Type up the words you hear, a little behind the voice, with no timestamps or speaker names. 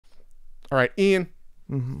All right, Ian.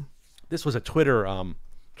 Mm-hmm. This was a Twitter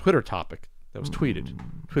topic that was tweeted.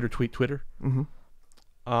 Twitter.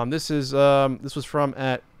 Mm-hmm. This was from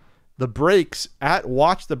at the breaks at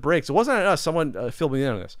Watch the Breaks. It wasn't at us. Someone filled me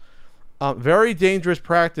in on this. Very dangerous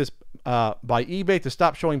practice by eBay to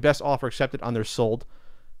stop showing best offer accepted on their sold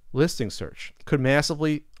listing search. Could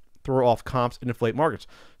massively throw off comps and inflate markets.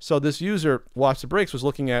 So this user, Watch the Breaks, was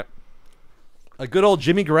looking at a good old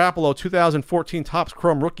Jimmy Garoppolo 2014 Topps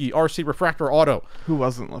Chrome Rookie RC Refractor Auto. Who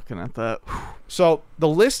wasn't looking at that? So the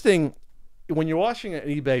listing, when you're watching an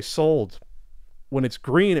eBay sold, when it's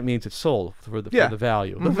green, it means it's sold for the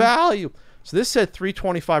value. The value. So this said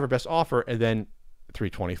 325 or best offer, and then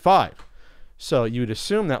 325. So you'd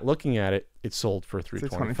assume that looking at it, it's sold for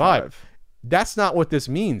 325. That's not what this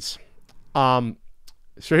means. So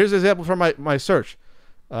here's an example from my search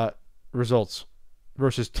results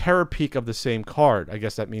versus Terapeak of the same card. I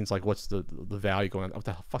guess that means like what's the value going on? What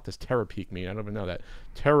the fuck does Terapeak mean? I don't even know that.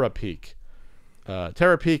 Terapeak.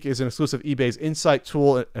 Terapeak is an exclusive eBay's insight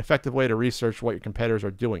tool, an effective way to research what your competitors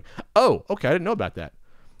are doing. Oh, okay. I didn't know about that.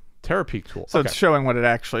 Terapeak tool. So it's showing what it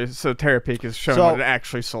actually. So Terapeak is showing what it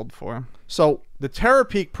actually sold for. So the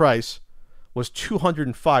Terapeak price was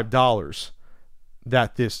 $205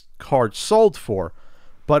 that this card sold for,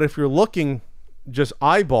 but if you're looking, just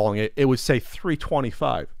eyeballing it, it would say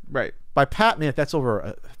 $325. Right. By Pat Math, that's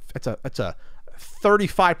over. That's a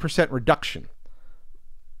 35% reduction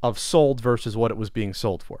of sold versus what it was being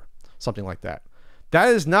sold for, something like that. That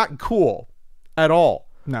is not cool at all.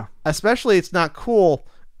 No. Especially, it's not cool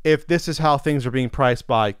if this is how things are being priced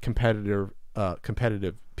by competitive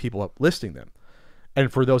people up listing them. And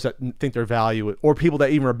for those that think their value, or people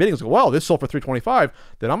that even are bidding, go, well, this sold for $325,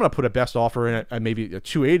 then I'm going to put a best offer in at maybe a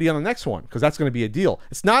 $280 on the next one, because that's going to be a deal.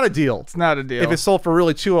 It's not a deal. It's not a deal. If it's sold for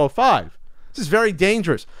really $205. This is very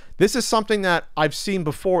dangerous. This is something that I've seen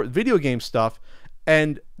before, video game stuff,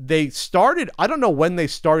 and they started, I don't know when they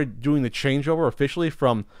started doing the changeover officially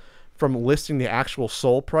from listing the actual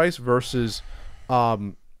sold price versus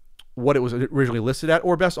what it was originally listed at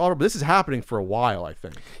or best offer, but this is happening for a while, I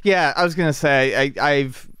think. Yeah, I was gonna say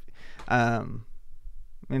I've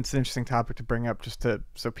it's an interesting topic to bring up just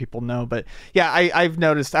so people know, but yeah, I've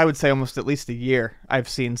noticed, I would say almost at least a year, I've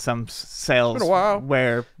seen some sales It's been a while.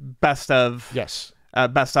 where best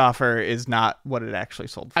offer is not what it actually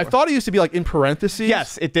sold for. I thought it used to be like in parentheses.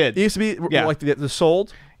 Yes, it did. It used to be like the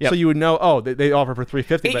sold. Yep. So you would know, oh, they offer for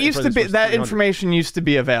 $350. It used to be, that information used to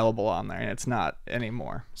be available on there, and it's not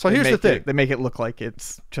anymore. So here's the thing. They make it look like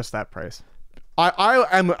it's just that price. I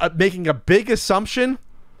am making a big assumption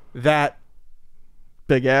that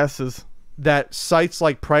big asses, that sites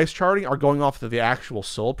like price charting are going off of the actual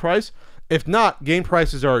sold price. If not, game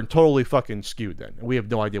prices are totally fucking skewed then. And we have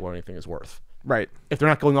no idea what anything is worth. Right. If they're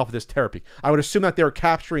not going off of this Terapeak. I would assume that they're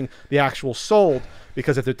capturing the actual sold,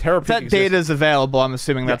 because if the Terapeak that data is available, I'm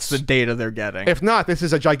assuming that's the data they're getting. If not, this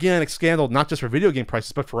is a gigantic scandal, not just for video game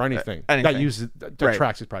prices, but for anything that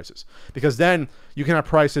tracks these prices. Because then you can have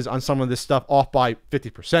prices on some of this stuff off by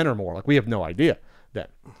 50% or more. Like, we have no idea then.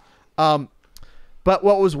 But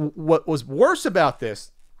what was worse about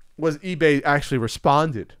this was eBay actually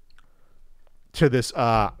responded to this.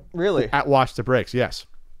 Really? At Watch the Breaks, yes.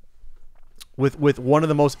 With one of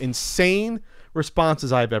the most insane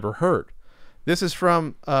responses I've ever heard. This is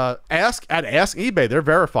from Ask eBay. They're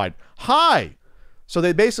verified. Hi. So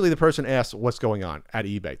they basically, the person asked what's going on at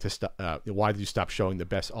eBay to why did you stop showing the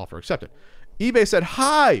best offer accepted? eBay said,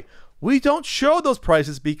 hi. We don't show those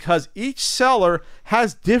prices because each seller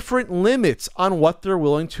has different limits on what they're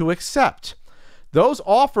willing to accept. Those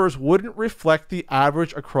offers wouldn't reflect the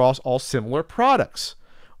average across all similar products.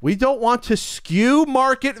 We don't want to skew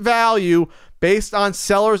market value based on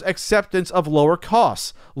sellers' acceptance of lower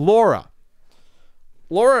costs. Laura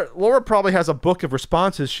probably has a book of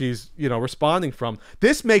responses she's, responding from.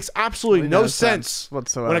 This makes absolutely no sense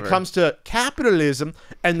whatsoever when it comes to capitalism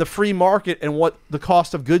and the free market and what the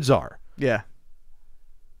cost of goods are. Yeah.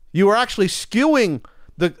 You are actually skewing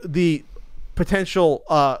the potential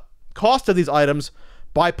cost of these items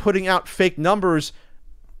by putting out fake numbers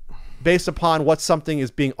based upon what something is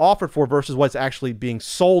being offered for versus what's actually being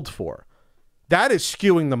sold for. That is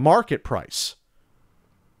skewing the market price.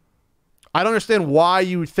 I don't understand why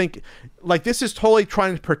you would think, like, this is totally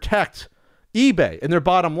trying to protect eBay and their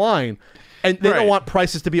bottom line, and they don't want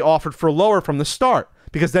prices to be offered for lower from the start,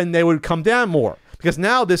 because then they would come down more. Because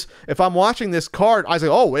now if I'm watching this card, I say,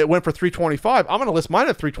 oh, it went for $325. I'm going to list mine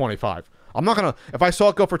at $325. I'm not going to, if I saw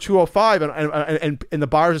it go for $205 and the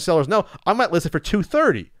buyers and sellers know, I might list it for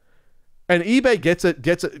 $230. And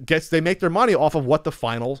eBay they make their money off of what the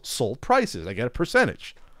final sold price is. They get a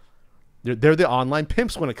percentage. They're the online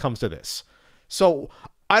pimps when it comes to this. So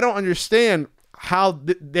I don't understand how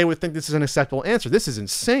they would think this is an acceptable answer. This is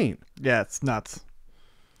insane. Yeah, it's nuts.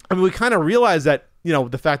 I mean, we kind of realize that,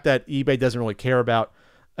 the fact that eBay doesn't really care about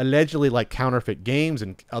allegedly like counterfeit games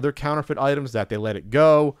and other counterfeit items, that they let it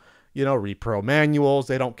go, repro manuals.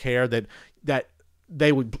 They don't care that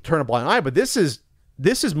they would turn a blind eye. But this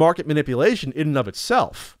is market manipulation in and of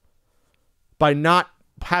itself by not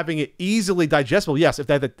having it easily digestible. Yes, if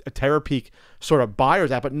they have a Terapeak sort of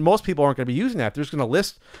buyer's app, but most people aren't going to be using that. They're just going to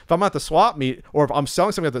list, if I'm at the swap meet or if I'm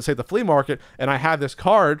selling something at, say, the flea market and I have this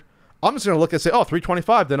card, I'm just going to look and say, oh,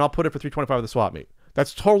 $325, then I'll put it for $325 at the swap meet.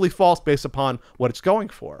 That's totally false based upon what it's going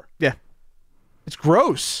for. Yeah. It's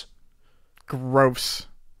gross. Gross.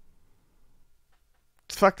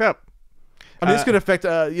 It's fucked up. I mean, this could affect,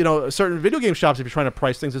 certain video game shops if you're trying to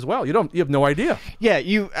price things as well. You have no idea. Yeah,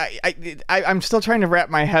 I'm still trying to wrap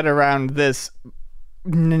my head around this.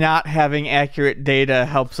 Not having accurate data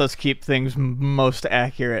helps us keep things most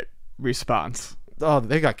accurate response. Oh,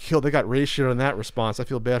 they got killed. They got ratioed in that response. I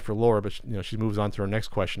feel bad for Laura, but she moves on to her next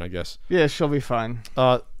question, I guess. Yeah, she'll be fine.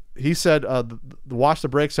 He said, the Watch the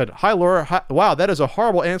Break said, "Hi, Laura. Hi, wow, that is a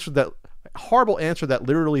horrible answer that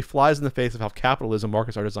literally flies in the face of how capitalism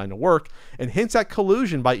markets are designed to work and hints at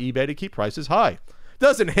collusion by eBay to keep prices high."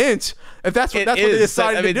 Doesn't hint if that's what they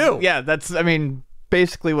decided to do. Yeah, that's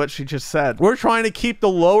basically what she just said. We're trying to keep the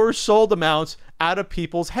lower sold amounts out of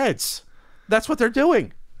people's heads. That's what they're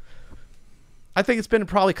doing. I think it's been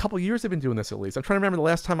probably a couple of years they've been doing this at least. I'm trying to remember the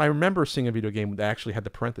last time I remember seeing a video game that actually had the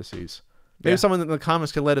parentheses. Maybe someone in the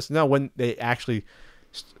comments can let us know when they actually,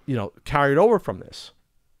 carried over from this.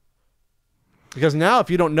 Because now, if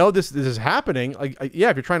you don't know this is happening, if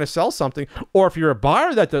you're trying to sell something, or if you're a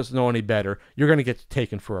buyer that doesn't know any better, you're going to get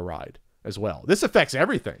taken for a ride as well. This affects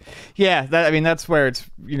everything. Yeah, that's where it's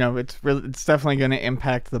it's definitely going to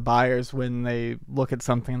impact the buyers when they look at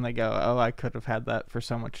something and they go, "Oh, I could have had that for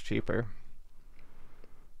so much cheaper."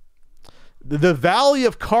 The Valley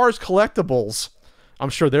of Cars Collectibles, I'm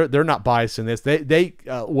sure they're not biased in this. They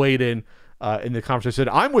weighed in the conversation, said,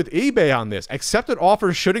 "I'm with eBay on this. Accepted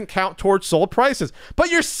offers shouldn't count towards sold prices." But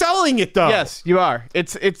you're selling it though. Yes, you are.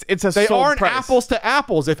 It's a they sold aren't price. Apples to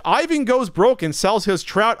apples. If Ivan goes broke and sells his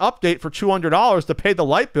Trout update for $200 to pay the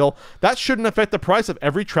light bill, that shouldn't affect the price of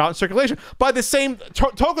every Trout in circulation. By the same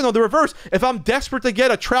token, though, the reverse. If I'm desperate to get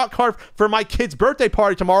a Trout card for my kid's birthday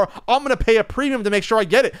party tomorrow, I'm going to pay a premium to make sure I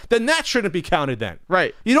get it. Then that shouldn't be counted. Then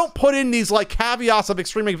right. You don't put in these caveats of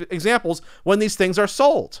extreme examples when these things are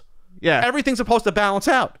sold. Yeah. Everything's supposed to balance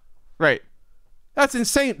out. Right. That's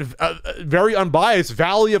insane. Very unbiased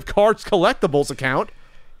Valley of Cards Collectibles account.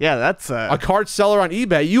 Yeah, that's a card seller on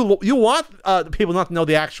eBay. You want people not to know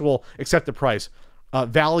the actual accepted price.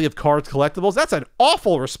 Valley of Cards Collectibles. That's an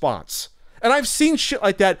awful response. And I've seen shit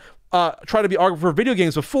like that try to be argued for video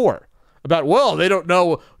games before. About, well, they don't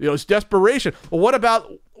know, it's desperation. Well, what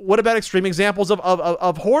about extreme examples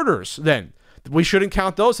of hoarders then? We shouldn't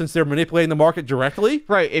count those since they're manipulating the market directly.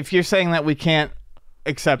 Right. If you're saying that we can't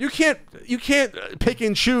accept, you can't pick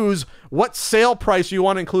and choose what sale price you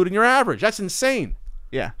want to include in your average. That's insane.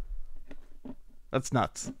 Yeah. That's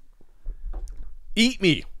nuts. Eat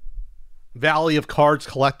me. Valley of Cards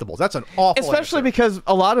Collectibles. That's an awful Especially answer. because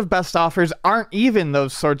a lot of best offers aren't even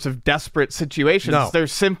those sorts of desperate situations. No. They're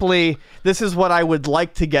simply, this is what I would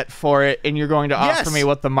like to get for it, and you're going to offer me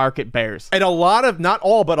what the market bears. And a lot of, not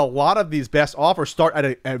all, but a lot of these best offers start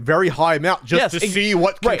at a very high amount just to see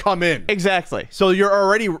what can come in. Exactly. So you're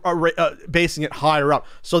already basing it higher up.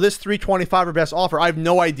 So this $325 or best offer, I have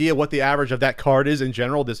no idea what the average of that card is in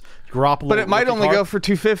general, this Garoppolo. But it might only go for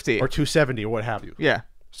 $250 or $270 or what have you. Yeah.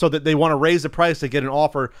 So that they want to raise the price to get an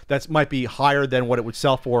offer that might be higher than what it would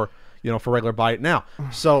sell for, for regular buy it now.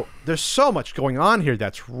 So there's so much going on here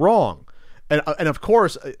that's wrong. And of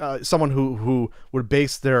course, someone who would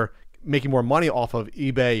base their making more money off of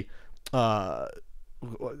eBay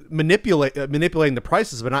manipulating the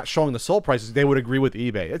prices but not showing the sold prices, they would agree with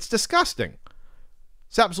eBay. It's disgusting.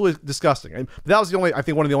 It's absolutely disgusting. And that was one of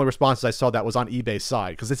the only responses I saw that was on eBay's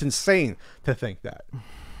side, because it's insane to think that.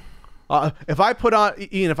 If I put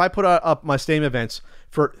up my Steam events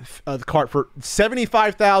for the cart for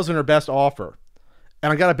 $75,000 or best offer,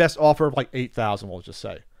 and I got a best offer of like $8,000, we'll just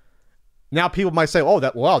say. Now people might say, "Oh,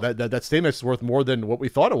 that Steam event is worth more than what we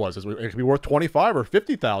thought it was. It could be worth $25,000 or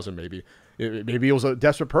 $50,000, maybe. Maybe it was a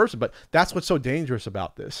desperate person." But that's what's so dangerous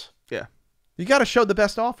about this. Yeah, you got to show the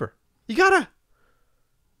best offer. You gotta.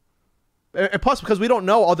 And plus, because we don't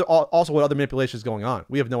know also what other manipulation is going on,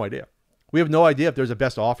 we have no idea. We have no idea if there's a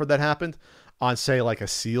best offer that happened on, say, like a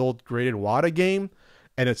sealed graded WADA game,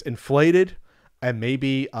 and it's inflated. and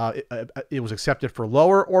maybe it was accepted for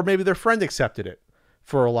lower, or maybe their friend accepted it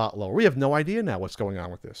for a lot lower. We have no idea now what's going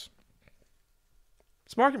on with this.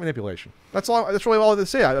 It's market manipulation. That's all. That's really all I have to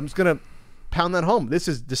say. I'm just gonna pound that home. This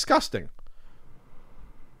is disgusting.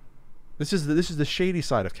 This is the shady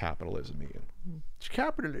side of capitalism, Ian. It's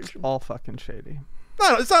capitalism. All fucking shady.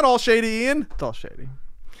 No, it's not all shady, Ian. It's all shady.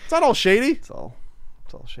 It's not all shady. It's all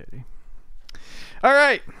shady. All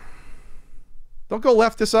right. Don't go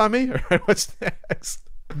leftist on me. All right, what's next?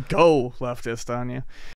 Go leftist on you.